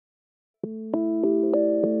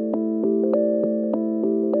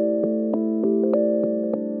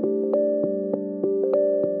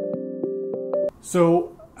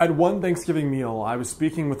So at one Thanksgiving meal, I was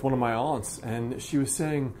speaking with one of my aunts, and she was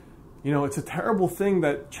saying, you know, it's a terrible thing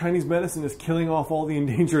that Chinese medicine is killing off all the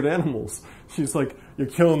endangered animals. She's like, you're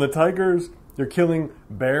killing the tigers, you're killing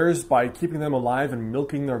bears by keeping them alive and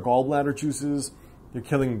milking their gallbladder juices, you're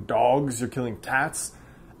killing dogs, you're killing cats.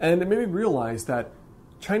 And it made me realize that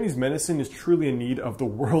Chinese medicine is truly in need of the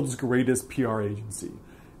world's greatest PR agency.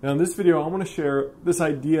 Now in this video, I want to share this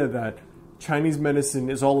idea that Chinese medicine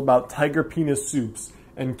is all about tiger penis soups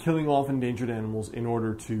and killing off endangered animals in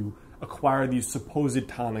order to acquire these supposed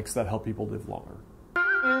tonics that help people live longer.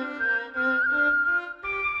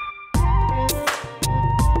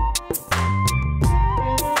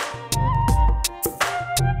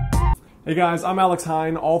 Hey guys, I'm Alex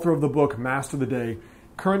Hine, author of the book Master the Day,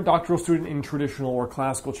 current doctoral student in traditional or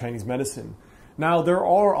classical Chinese medicine. Now, there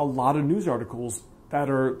are a lot of news articles that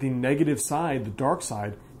are the negative side, the dark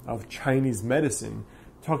side of Chinese medicine,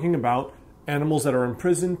 talking about animals that are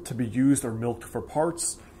imprisoned to be used or milked for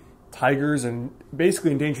parts, tigers, and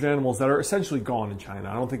basically endangered animals that are essentially gone in China.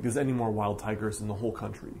 I don't think there's any more wild tigers in the whole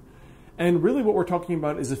country. And really what we're talking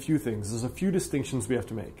about is a few things. There's a few distinctions we have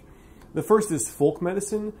to make. The first is folk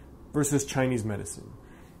medicine versus Chinese medicine.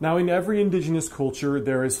 Now, in every indigenous culture,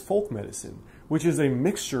 there is folk medicine, which is a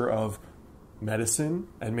mixture of medicine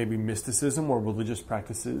and maybe mysticism or religious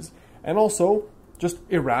practices, and also just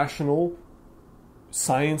irrational,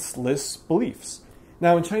 science-less beliefs.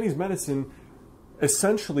 Now, in Chinese medicine,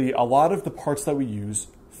 essentially, a lot of the parts that we use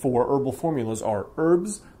for herbal formulas are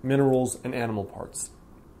herbs, minerals, and animal parts.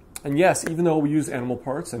 And yes, even though we use animal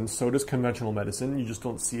parts, and so does conventional medicine, you just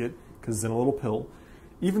don't see it because it's in a little pill,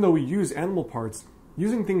 even though we use animal parts,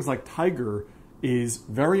 using things like tiger is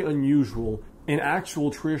very unusual in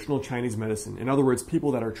actual traditional Chinese medicine. In other words,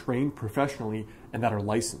 people that are trained professionally and that are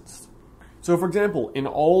licensed. So for example, in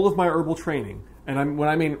all of my herbal training, and when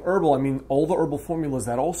I mean herbal, I mean all the herbal formulas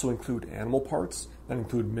that also include animal parts, that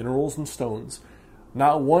include minerals and stones,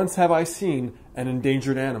 not once have I seen an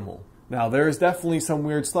endangered animal. Now, there's definitely some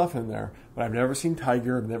weird stuff in there, but I've never seen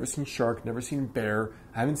tiger, I've never seen shark, never seen bear,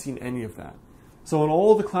 I haven't seen any of that. So in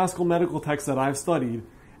all of the classical medical texts that I've studied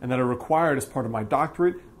and that are required as part of my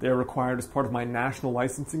doctorate, they are required as part of my national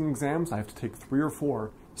licensing exams. I have to take 3 or 4.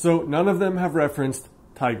 So none of them have referenced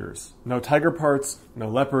tigers. No tiger parts, no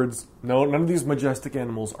leopards, none of these majestic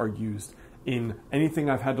animals are used in anything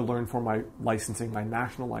I've had to learn for my licensing, my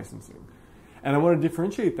national licensing. And I want to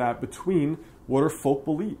differentiate that between what are folk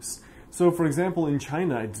beliefs. So for example, in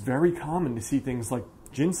China, it's very common to see things like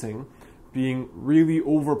ginseng being really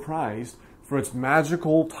overprized for its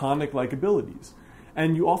magical tonic-like abilities.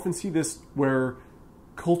 And you often see this where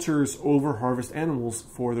cultures over-harvest animals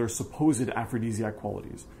for their supposed aphrodisiac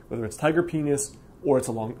qualities, whether it's tiger penis or it's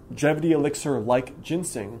a longevity elixir like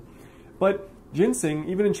ginseng. But ginseng,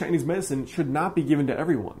 even in Chinese medicine, should not be given to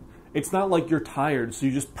everyone. It's not like you're tired, so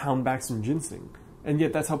you just pound back some ginseng. And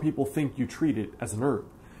yet that's how people think you treat it as an herb.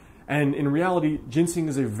 And in reality, ginseng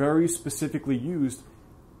is a very specifically used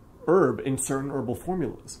herb in certain herbal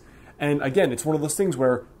formulas. And again, it's one of those things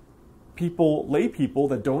where lay people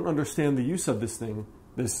that don't understand the use of this thing,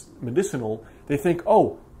 this medicinal, they think,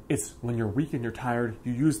 oh, it's when you're weak and you're tired,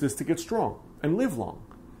 you use this to get strong and live long.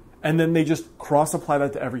 And then they just cross-apply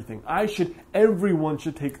that to everything. Everyone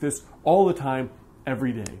should take this all the time,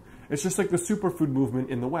 every day. It's just like the superfood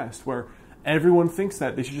movement in the West, where everyone thinks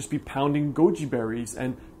that they should just be pounding goji berries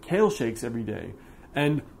and kale shakes every day.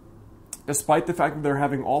 And despite the fact that they're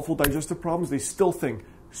having awful digestive problems, they still think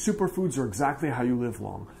superfoods are exactly how you live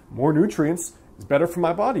long. More nutrients is better for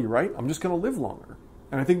my body, right? I'm just going to live longer.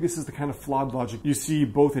 And I think this is the kind of flawed logic you see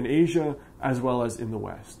both in Asia as well as in the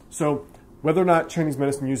West. So whether or not Chinese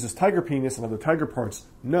medicine uses tiger penis and other tiger parts,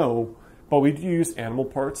 no, but we do use animal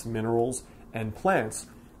parts, minerals, and plants.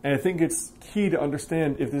 And I think it's key to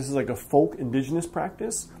understand if this is like a folk indigenous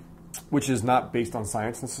practice, which is not based on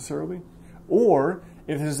science necessarily, or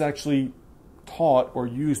if this is actually taught or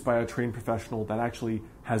used by a trained professional that actually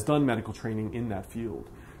has done medical training in that field.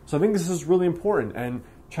 So I think this is really important, and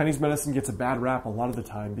Chinese medicine gets a bad rap a lot of the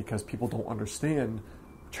time because people don't understand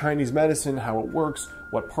Chinese medicine, how it works,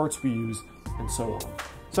 what parts we use, and so on.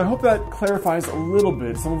 So I hope that clarifies a little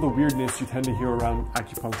bit some of the weirdness you tend to hear around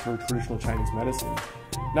acupuncture or traditional Chinese medicine.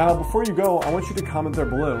 Now, before you go, I want you to comment there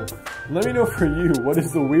below. Let me know for you, what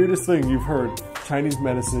is the weirdest thing you've heard Chinese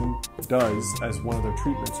medicine does as one of their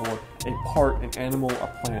treatments, or a part, an animal, a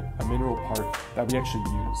plant, a mineral part that we actually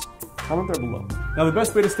use. Comment there below. Now, the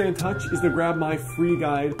best way to stay in touch is to grab my free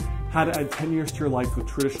guide, How to Add 10 Years to Your Life with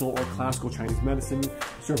Traditional or Classical Chinese Medicine.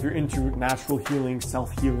 So if you're into natural healing,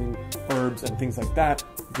 self-healing, herbs, and things like that,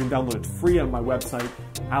 you can download it free on my website,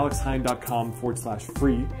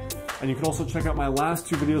 alexhine.com/free. And you can also check out my last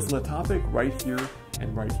 2 videos on the topic right here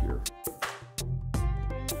and right here.